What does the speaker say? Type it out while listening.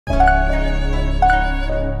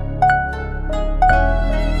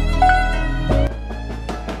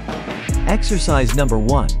Exercise number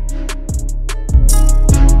 1.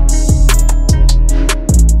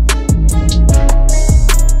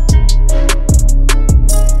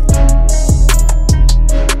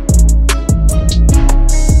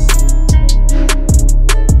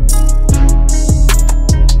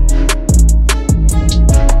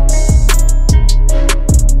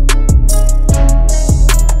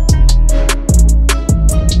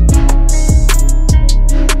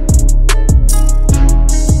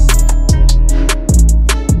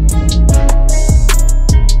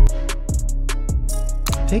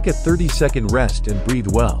 Take a 30-second rest and breathe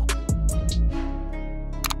well.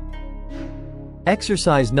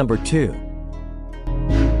 Exercise number 2.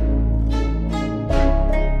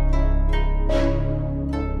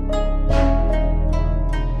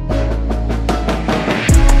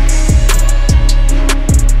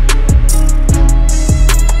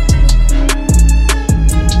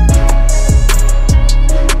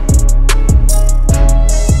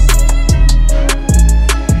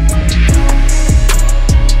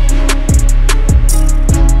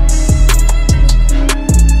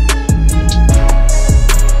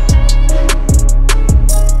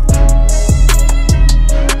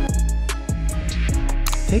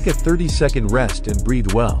 Take a 30-second rest and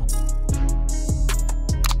breathe well.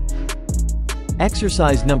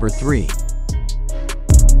 Exercise number 3.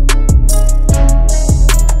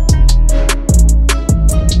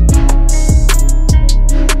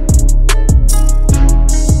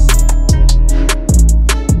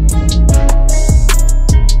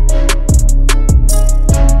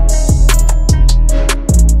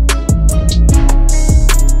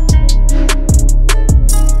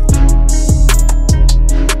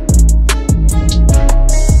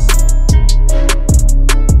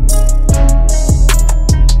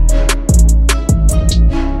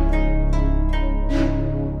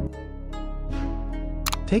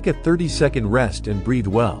 Take a 30-second rest and breathe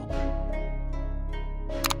well.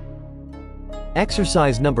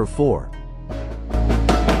 Exercise number 4.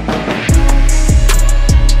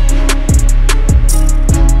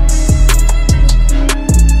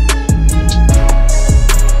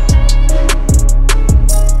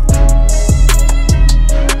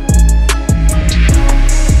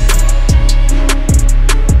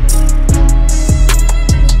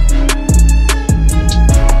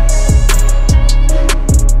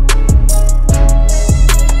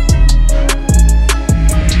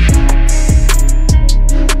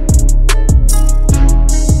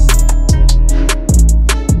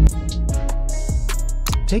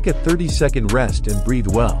 Take a 30-second rest and breathe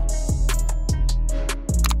well.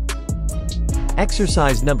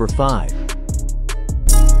 Exercise number 5.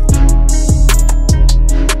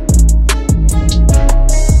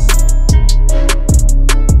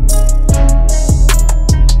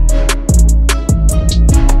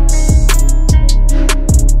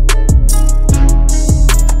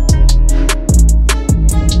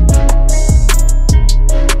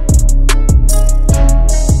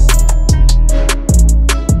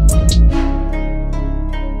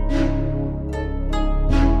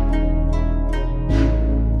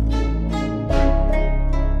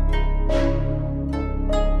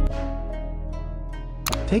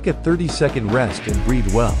 Take a 30-second rest and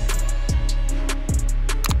breathe well.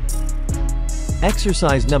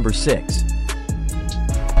 Exercise number 6.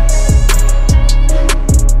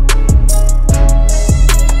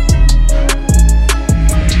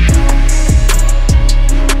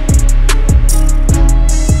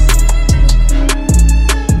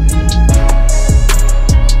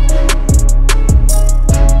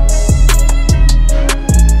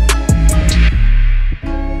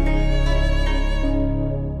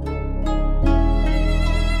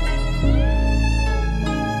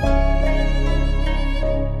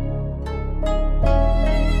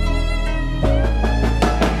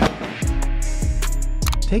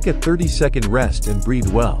 Take a 30-second rest and breathe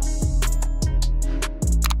well.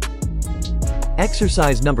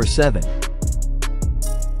 Exercise number 7.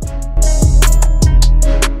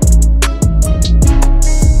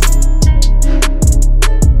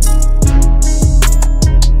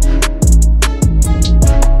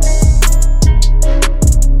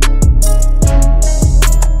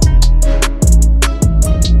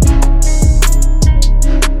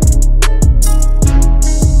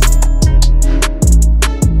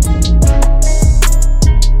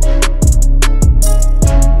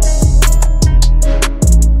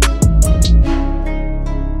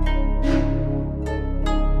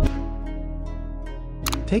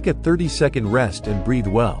 Take a 30-second rest and breathe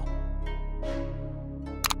well.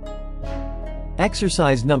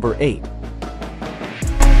 Exercise number 8.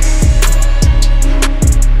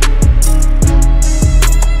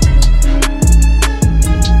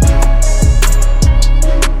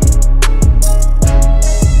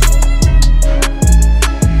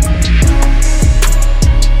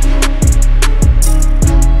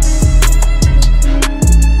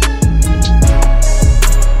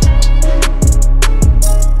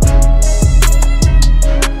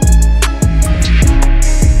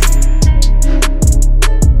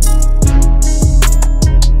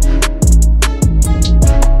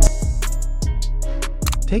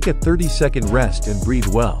 Take a 30-second rest and breathe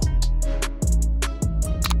well.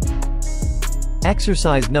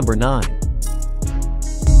 Exercise number 9.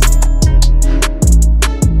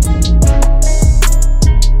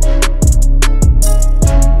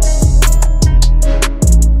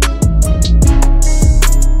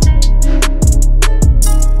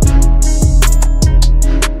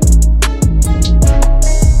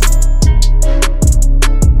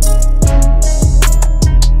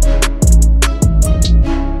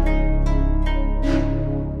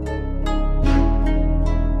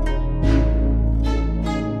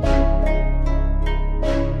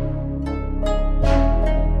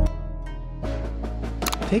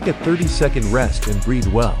 Take a 30-second rest and breathe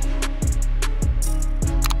well.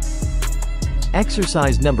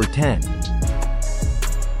 Exercise number 10.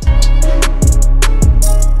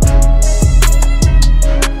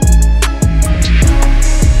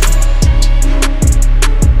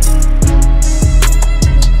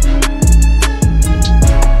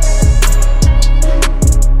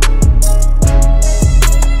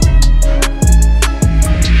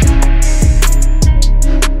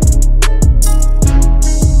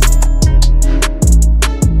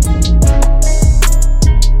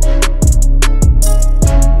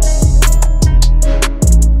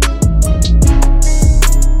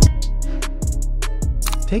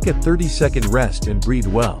 Take a 30-second rest and breathe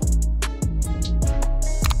well.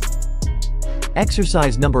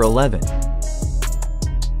 Exercise number 11.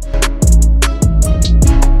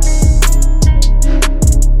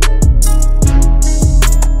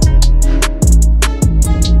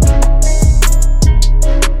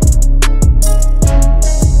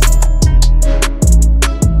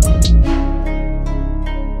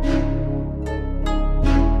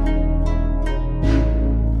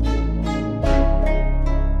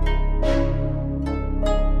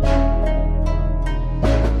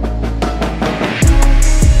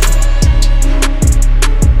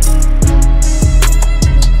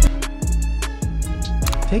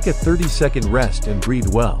 Take a 30-second rest and breathe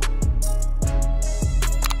well.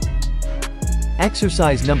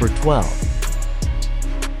 Exercise number 12.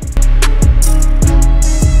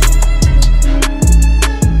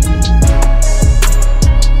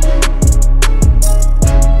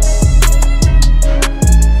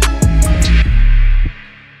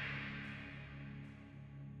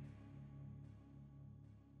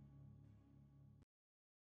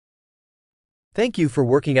 Thank you for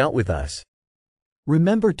working out with us.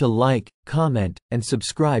 Remember to like, comment, and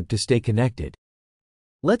subscribe to stay connected.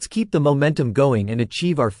 Let's keep the momentum going and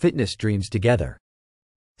achieve our fitness dreams together.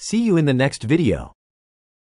 See you in the next video.